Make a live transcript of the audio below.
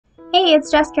Hey,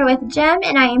 it's Jessica with G.E.M,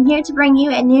 and I am here to bring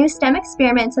you a new STEM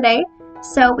experiment today.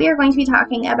 So we are going to be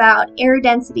talking about air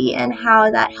density and how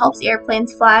that helps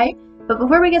airplanes fly. But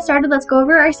before we get started, let's go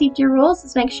over our safety rules.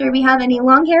 Let's make sure we have any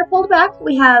long hair pulled back,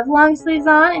 we have long sleeves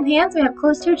on and pants, we have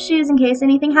closed-toed shoes in case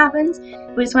anything happens.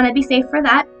 We just want to be safe for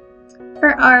that.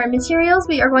 For our materials,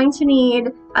 we are going to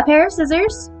need a pair of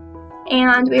scissors,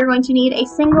 and we are going to need a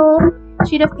single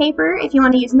sheet of paper if you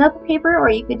want to use notebook paper, or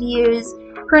you could use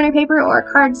printer paper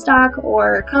or cardstock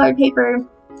or colored paper.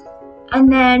 And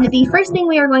then the first thing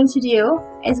we are going to do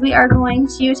is we are going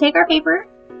to take our paper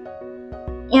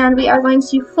and we are going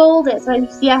to fold it. So as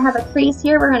you see, I have a crease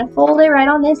here. We're going to fold it right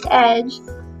on this edge.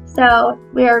 So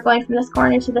we are going from this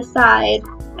corner to the side,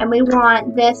 and we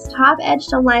want this top edge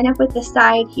to line up with the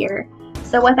side here.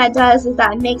 So what that does is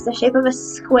that makes the shape of a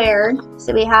square.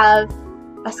 So we have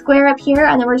a square up here,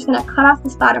 and then we're just going to cut off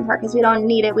this bottom part because we don't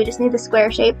need it. We just need the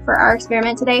square shape for our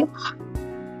experiment today.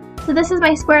 So this is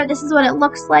my square. This is what it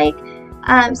looks like.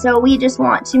 So we just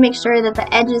want to make sure that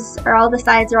the edges or all the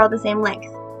sides are all the same length.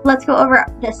 Let's go over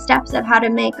the steps of how to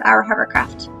make our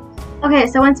hovercraft. Okay,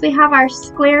 so once we have our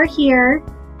square here,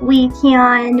 we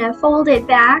can fold it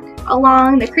back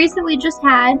along the crease that we just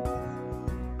had,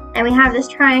 and we have this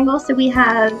triangle. So we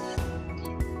have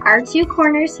our two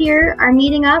corners here are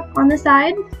meeting up on the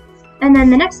side, and then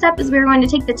the next step is we're going to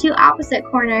take the two opposite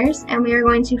corners and we are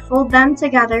going to fold them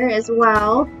together as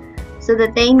well so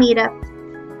that they meet up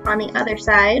on the other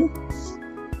side.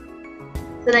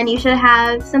 So then you should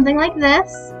have something like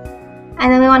this,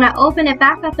 and then we want to open it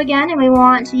back up again, and we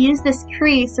want to use this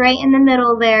crease right in the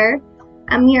middle there,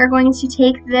 and we are going to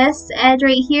take this edge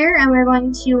right here and we're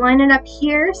going to line it up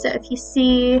here. So if you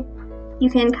see, you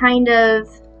can kind of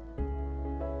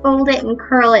fold it and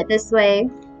curl it this way.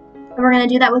 And we're going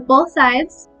to do that with both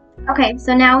sides. Okay,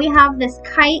 so now we have this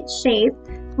kite shape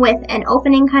with an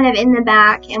opening kind of in the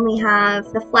back, and we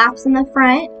have the flaps in the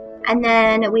front, and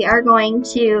then we are going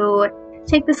to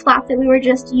take this flap that we were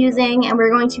just using and we're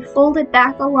going to fold it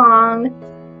back along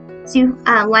to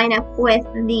line up with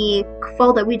the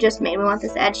fold that we just made. We want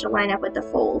this edge to line up with the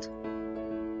fold.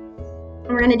 And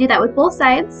we're going to do that with both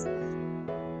sides.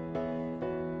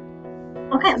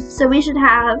 Okay, so we should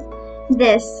have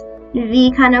this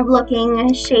V kind of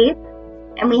looking shape,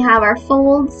 and we have our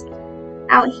folds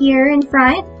out here in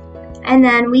front, and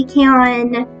then we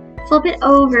can flip it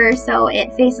over so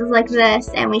it faces like this,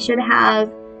 and we should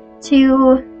have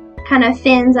two kind of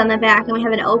fins on the back, and we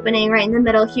have an opening right in the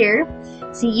middle here.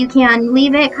 So you can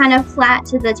leave it kind of flat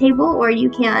to the table, or you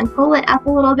can pull it up a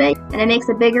little bit and it makes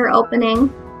a bigger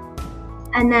opening,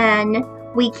 and then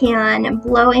we can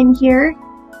blow in here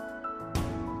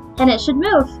and it should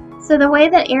move. So the way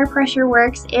that air pressure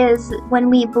works is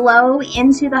when we blow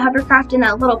into the hovercraft in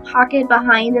that little pocket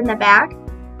behind in the back,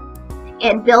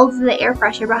 it builds the air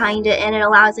pressure behind it and it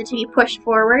allows it to be pushed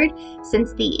forward,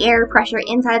 since the air pressure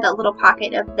inside that little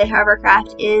pocket of the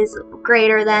hovercraft is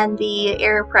greater than the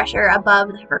air pressure above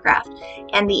the hovercraft.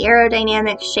 And the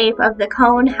aerodynamic shape of the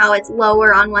cone, how it's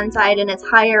lower on one side and it's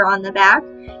higher on the back,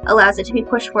 allows it to be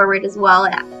pushed forward as well.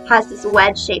 It has this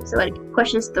wedge shape, so it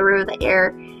pushes through the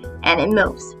air and it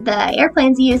moves. The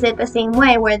airplanes use it the same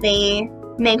way, where they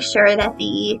make sure that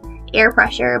the air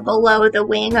pressure below the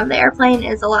wing of the airplane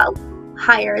is a lot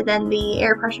higher than the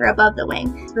air pressure above the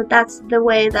wing. So that's the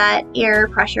way that air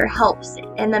pressure helps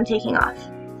in them taking off.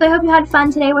 So I hope you had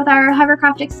fun today with our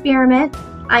hovercraft experiment.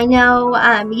 I know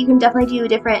you can definitely do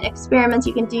different experiments.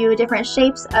 You can do different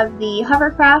shapes of the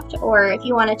hovercraft, or if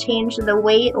you want to change the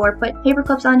weight or put paper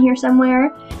clips on here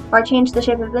somewhere, or change the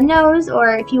shape of the nose,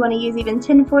 or if you want to use even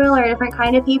tinfoil or a different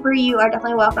kind of paper, you are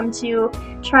definitely welcome to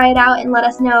try it out and let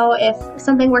us know if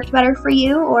something worked better for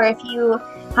you or if you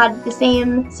had the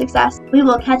same success. We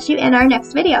will catch you in our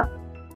next video.